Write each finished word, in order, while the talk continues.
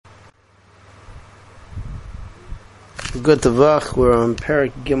Good Tavach. We're on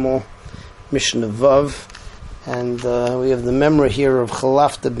Perek Gimel, Mishnah Vav, and we have the memory here of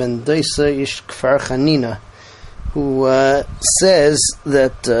Chalafta ben Doisa Ish Kfar Chanina, who says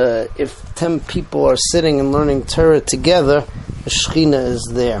that if 10 people are sitting and learning Torah together, the Shechina is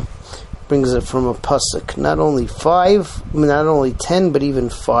there. Brings it from a pasuk. Not only 5, not only 10, but even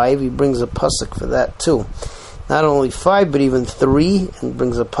 5. He brings a pasuk for that too. Not only 5, but even 3, and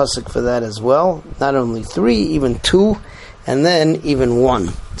brings a pasuk for that as well. Not only 3, even 2, and then even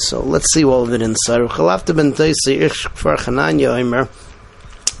 1. So let's see all of it inside. Chalafta ben Toisi ish kfar Chananya Omer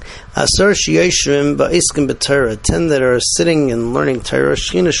Asar sheyoshvim ba'iskim b'Torah. 10 that are sitting and learning Torah.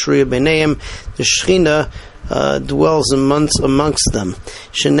 Shechina shruya b'neim. The Shechina dwells amongst them.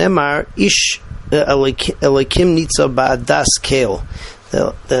 Shenemar ish elikim nitza ba'adas keil.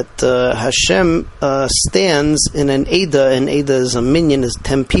 That Hashem stands in an Eda, and Eda is a minion, is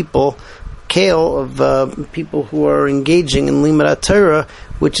 10 people, Kale of people who are engaging in Limud Torah,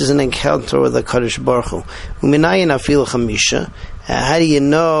 which is an encounter with the Kadosh Baruch Hu. Uminayin afilu chamisha. How do you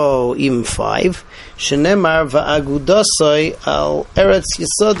know even 5? Shenemar va'agudasai al eretz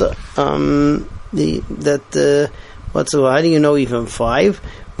yisoda. How do you know even 5?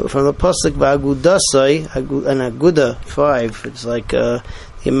 From the pasuk v'agudasai, an aguda 5. It's like the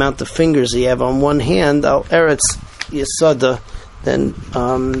amount of fingers you have on one hand. Al eretz yisada. Then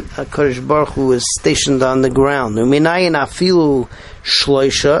Kadosh Baruch Hu is stationed on the ground. Uminayin afilu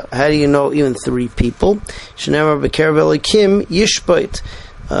shloisha. How do you know even 3 people? Shenemar b'kerev elikim yishbait.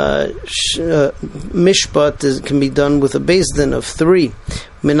 Mishpat can be done with a beis din of 3.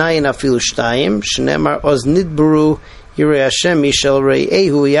 Uminayin afilu shtayim. Shenemar oz nidbaru. Yirei Hashem Yishel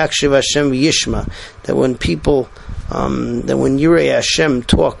Re'ehu Yakshiv Hashem Yishma. That when people, that when Yirei Hashem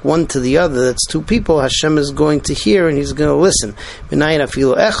talk one to the other, that's 2 people, Hashem is going to hear and He's going to listen. Minayin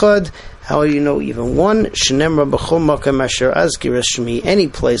afilu echad. How do you know even 1? Shenemra b'chol makam asher azkir shmi. Any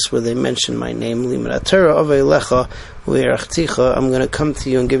place where they mention my name, Limud Torah avei lecha u'yerachticha. I'm going to come to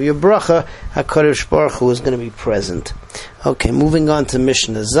you and give you a bracha. HaKadosh Baruch Hu is going to be present. Okay, moving on to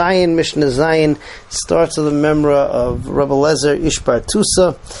Mishnah Zayin. Mishnah Zayin starts with a memory of Rabbi Lezer Ish bar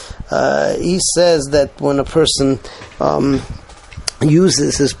Tusa. He says that when a person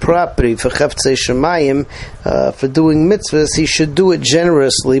uses his property for cheftzei shemayim, for doing mitzvahs, he should do it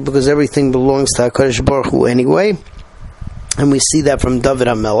generously because everything belongs to HaKadosh Baruch Hu anyway. And we see that from David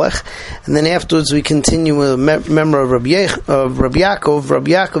HaMelech. And then afterwards we continue with a memory of Rabbi Yaakov.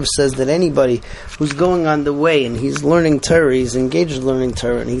 Rabbi Yaakov says that anybody who's going on the way and he's learning Torah, he's engaged in learning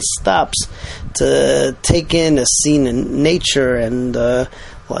Torah, and he stops to take in a scene in nature and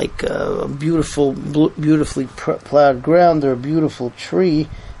like a beautifully plowed ground or a beautiful tree,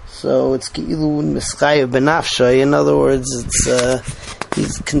 so it's Ki'ilu Mischayev Benafshay. In other words, it's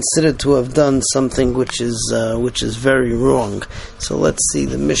he's considered to have done something which is very wrong. So let's see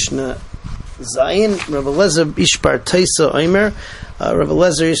the Mishnah Zayin. Rabbi Lezer Ish bar Toisa Omer. Rabbi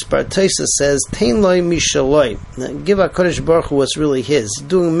Lezer Ish bar Toisa says, Tein loy mishaloi. Give HaKadosh Baruch Hu what's really his.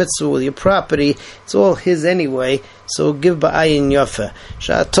 Doing mitzvah with your property, it's all his anyway. So give ba'ayin yafeh.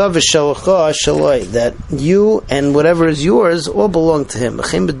 Sha'atav v'shalocha shaloi. That you and whatever is yours all belong to him.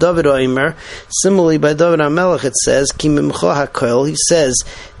 B'chem b'David Omer. Similarly, by David HaMelech it says, Ki mimcha hakoil. He says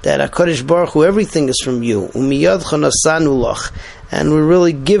that HaKadosh Baruch Hu, everything is from you. Umiyadcha nasanu lach. And we're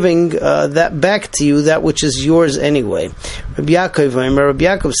really giving that back to you, that which is yours anyway. Rabbi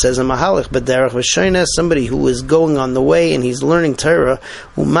Yaakov says, "I'm a halach b'derech v'shayna." Somebody who is going on the way and he's learning Torah,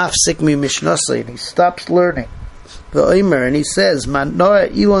 umafsik mi mishnasei, and he stops learning. V'omer, and he says, "Manoah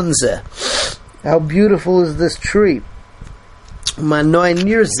ilon zeh." How beautiful is this tree? Manoah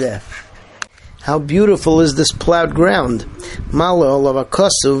nir zeh. How beautiful is this plowed ground? Malo olav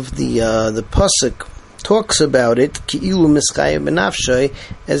akasuv, the pasuk talks about it, Ki'ilu Mischayev Benafshay,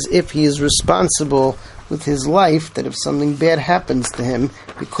 as if he is responsible with his life, that if something bad happens to him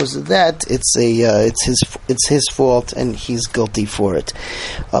because of that, it's his fault and he's guilty for it.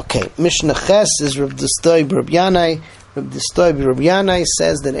 Okay, Mishnah Ches is Rav Distoi Rabbi Yanai. Rav Distoi Rabbi Yanai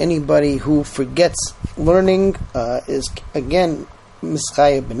says that anybody who forgets learning is again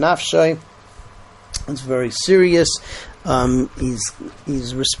Mischayev Benafshay. It's very serious.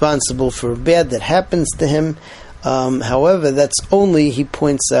 He's responsible for bad that happens to him. However, that's only, he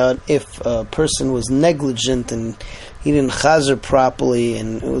points out, if a person was negligent and he didn't chazer properly,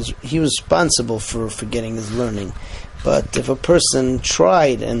 and he was responsible for forgetting his learning. But if a person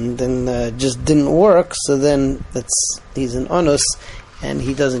tried and then just didn't work, so then he's an onus, and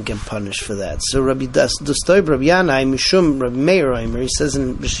he doesn't get punished for that. So Rabbi Dostoy Rabbi Yanai Mishum Rabbi Meir Omer, he says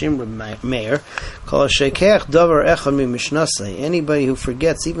in Mishim Rabbi Meir, Kol shekeach davar echad mishnasei, anybody who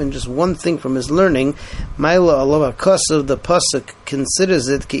forgets even just one thing from his learning, Maila Allah HaKosav, the pasuk considers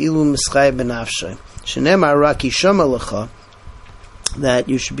it keilu mischai benafshay. Shenemar raki shama lecha, that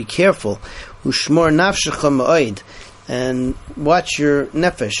you should be careful. Ushmor nafshecha ma'od, and watch your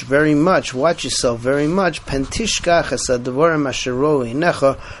nefesh very much, watch yourself very much, pentishkach es hadavarim asher ro'u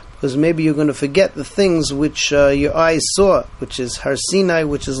einecha, because maybe you're going to forget the things which your eyes saw, which is Har Sinai,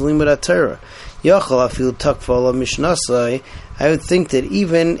 which is Limud HaTorah. Yachal afil takfa ala mishnasai, I would think that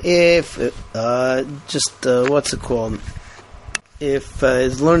even if, if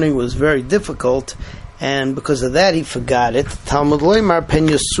his learning was very difficult, and because of that he forgot it, Talmud Loimar pen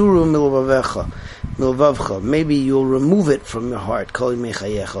yasuru milvavcha, maybe you'll remove it from your heart. Kol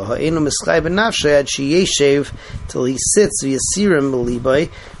mechayecha ha'enu mischai benafshay ad sheyeshev, till he sits v'yasirim b'libay,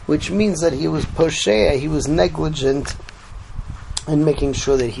 which means that he was posheya, he was negligent in making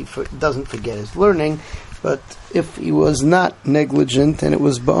sure that he doesn't forget his learning. But if he was not negligent and it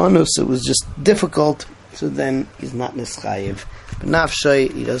was ba'anus, it was just difficult, so then he's not nischayev.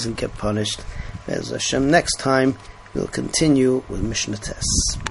 Benafshay, he doesn't get punished. As Hashem, next time we'll continue with Mishnah Tes.